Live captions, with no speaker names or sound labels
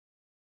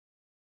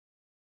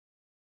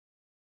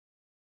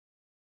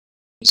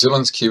New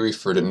Zealand's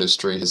kiwifruit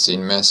industry has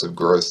seen massive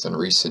growth in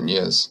recent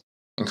years,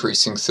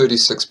 increasing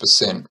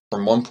 36%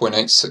 from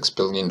 $1.86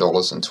 billion in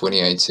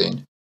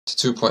 2018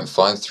 to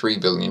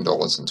 $2.53 billion in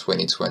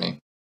 2020.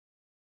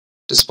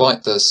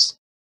 Despite this,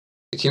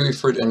 the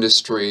kiwifruit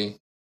industry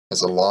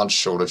has a large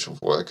shortage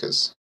of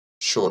workers,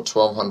 short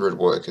 1,200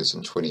 workers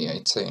in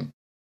 2018.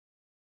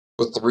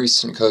 With the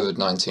recent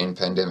COVID-19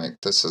 pandemic,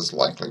 this has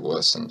likely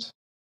worsened.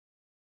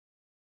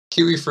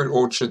 Kiwifruit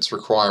orchards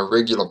require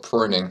regular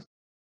pruning.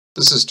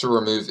 This is to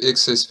remove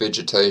excess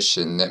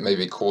vegetation that may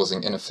be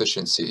causing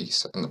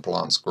inefficiencies in the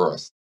plant's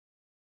growth.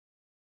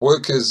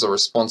 Workers are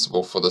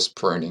responsible for this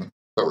pruning,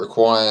 but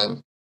require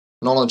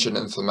knowledge and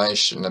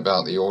information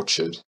about the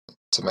orchard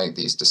to make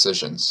these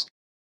decisions.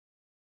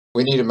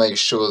 We need to make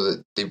sure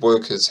that the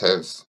workers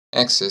have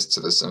access to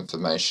this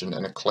information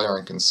in a clear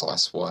and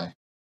concise way.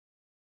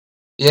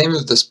 The aim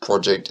of this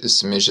project is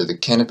to measure the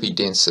canopy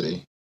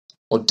density,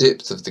 or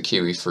depth of the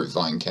kiwifruit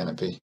vine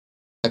canopy,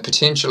 and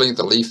potentially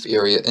the leaf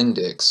area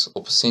index,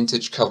 or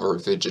percentage cover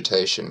of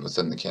vegetation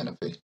within the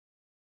canopy.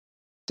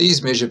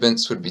 These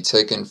measurements would be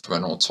taken from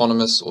an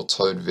autonomous or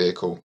towed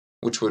vehicle,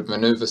 which would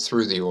maneuver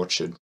through the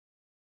orchard.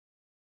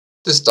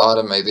 This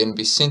data may then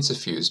be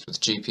centrifuged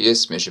with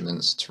GPS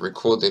measurements to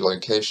record their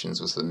locations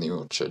within the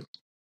orchard.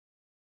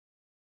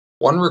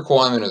 One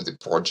requirement of the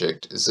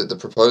project is that the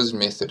proposed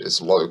method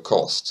is low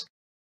cost.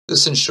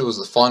 This ensures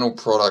the final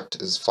product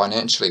is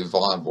financially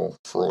viable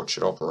for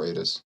orchard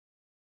operators.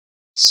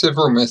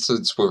 Several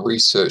methods were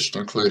researched,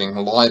 including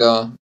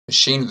LiDAR,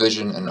 machine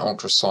vision, and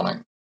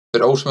ultrasonic,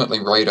 but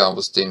ultimately radar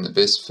was deemed the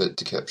best fit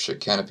to capture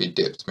canopy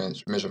depth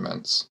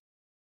measurements.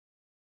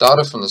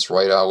 Data from this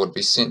radar would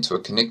be sent to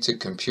a connected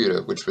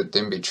computer, which would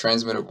then be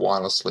transmitted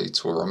wirelessly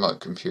to a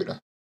remote computer.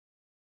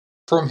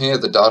 From here,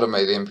 the data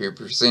may then be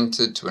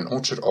presented to an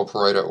orchard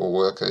operator or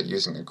worker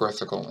using a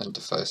graphical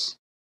interface.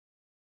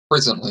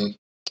 Presently,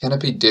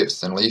 canopy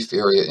depth and leaf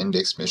area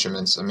index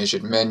measurements are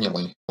measured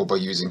manually or by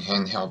using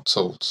handheld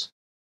tools.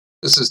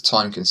 This is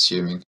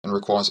time-consuming and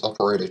requires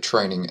operator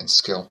training and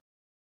skill.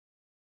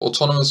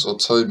 Autonomous or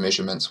towed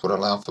measurements would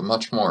allow for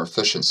much more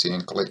efficiency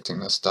in collecting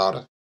this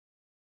data.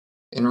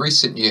 In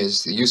recent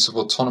years, the use of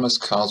autonomous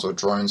cars or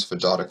drones for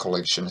data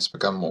collection has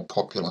become more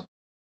popular,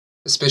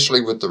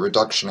 especially with the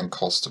reduction in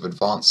cost of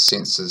advanced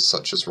sensors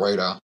such as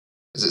radar,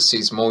 as it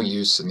sees more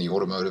use in the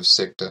automotive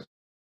sector.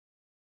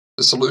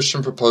 The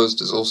solution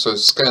proposed is also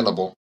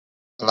scalable,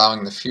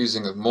 allowing the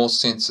fusing of more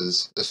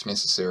sensors if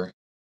necessary.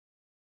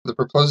 The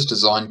proposed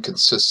design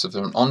consists of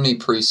an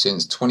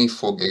omnipresence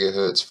 24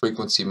 GHz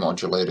frequency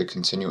modulated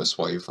continuous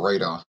wave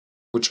radar,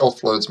 which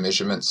offloads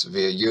measurements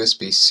via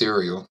USB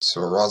serial to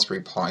a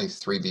Raspberry Pi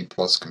 3B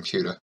Plus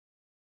computer.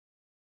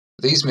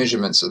 These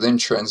measurements are then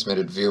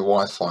transmitted via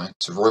Wi-Fi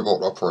to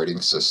robot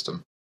operating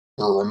system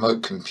or a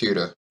remote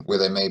computer where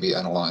they may be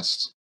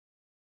analyzed.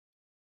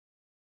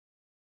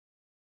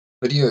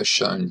 Video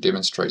shown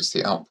demonstrates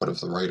the output of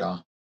the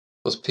radar,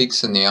 with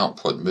peaks in the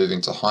output moving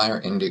to higher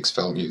index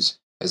values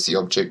as the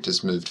object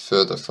is moved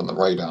further from the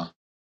radar,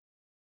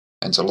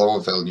 and to lower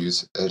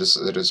values as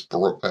it is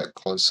brought back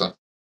closer.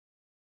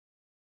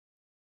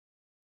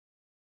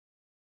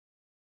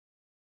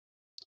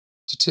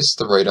 To test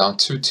the radar,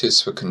 two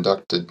tests were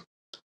conducted.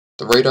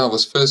 The radar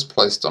was first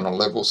placed on a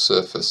level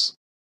surface.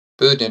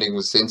 Bird netting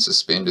was then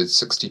suspended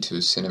 62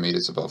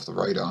 cm above the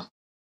radar.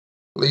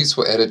 Leaves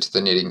were added to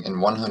the netting in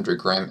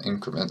 100-gram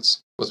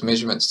increments, with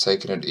measurements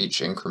taken at each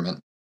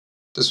increment.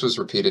 This was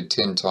repeated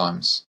 10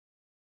 times.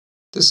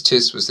 This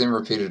test was then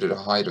repeated at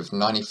a height of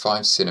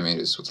 95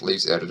 cm with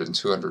leaves added in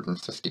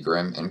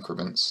 250-gram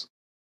increments.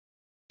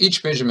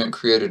 Each measurement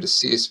created a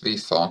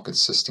CSV file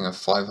consisting of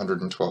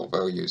 512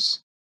 values,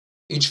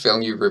 each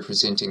value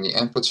representing the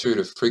amplitude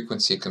of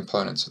frequency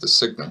components of the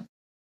signal,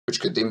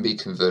 which could then be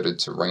converted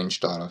to range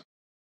data.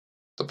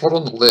 The plot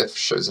on the left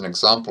shows an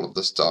example of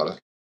this data,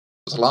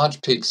 with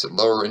large peaks at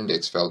lower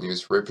index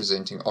values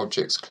representing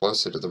objects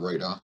closer to the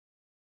radar.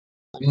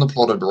 From the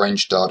plotted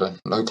range data,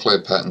 no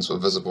clear patterns were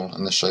visible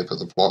in the shape of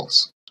the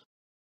plots.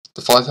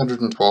 The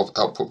 512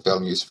 output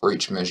values for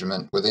each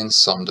measurement were then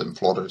summed and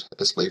plotted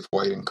as leaf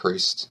weight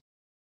increased.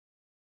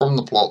 From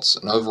the plots,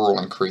 an overall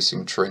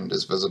increasing trend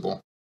is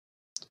visible.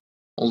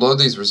 Although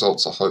these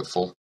results are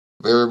hopeful,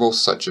 variables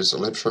such as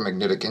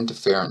electromagnetic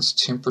interference,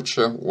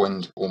 temperature,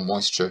 wind, or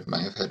moisture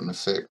may have had an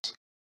effect.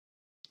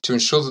 To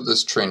ensure that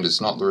this trend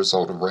is not the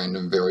result of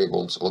random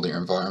variables or their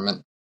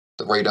environment,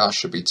 the radar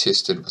should be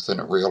tested within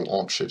a real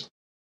orchard.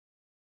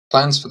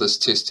 Plans for this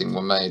testing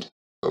were made,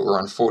 but were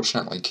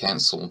unfortunately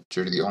cancelled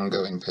due to the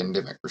ongoing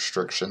pandemic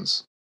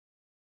restrictions.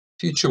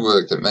 Future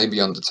work that may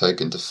be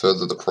undertaken to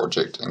further the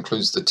project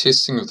includes the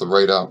testing of the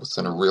radar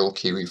within a real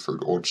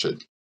kiwifruit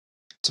orchard,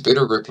 to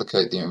better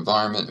replicate the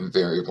environment and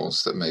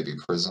variables that may be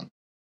present.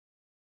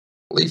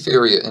 Leaf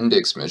area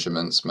index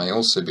measurements may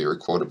also be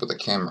recorded with a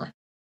camera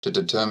to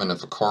determine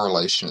if a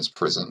correlation is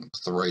present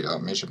with the radar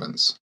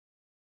measurements.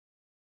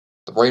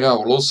 The radar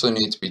will also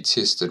need to be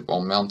tested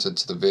while mounted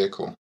to the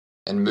vehicle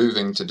and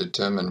moving to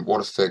determine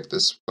what effect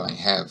this may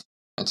have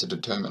and to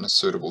determine a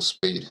suitable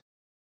speed.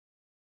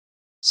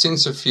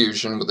 Sensor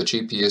fusion with a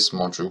GPS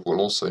module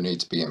will also need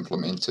to be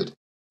implemented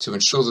to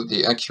ensure that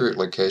the accurate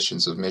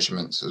locations of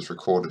measurements is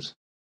recorded.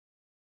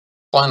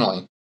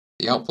 Finally,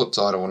 the output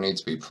data will need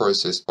to be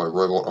processed by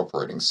robot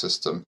operating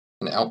system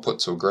and output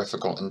to a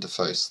graphical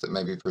interface that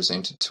may be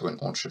presented to an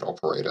orchard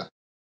operator.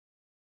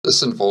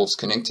 This involves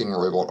connecting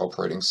robot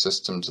operating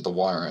system to the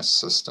wireless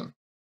system.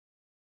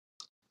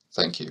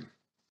 Thank you.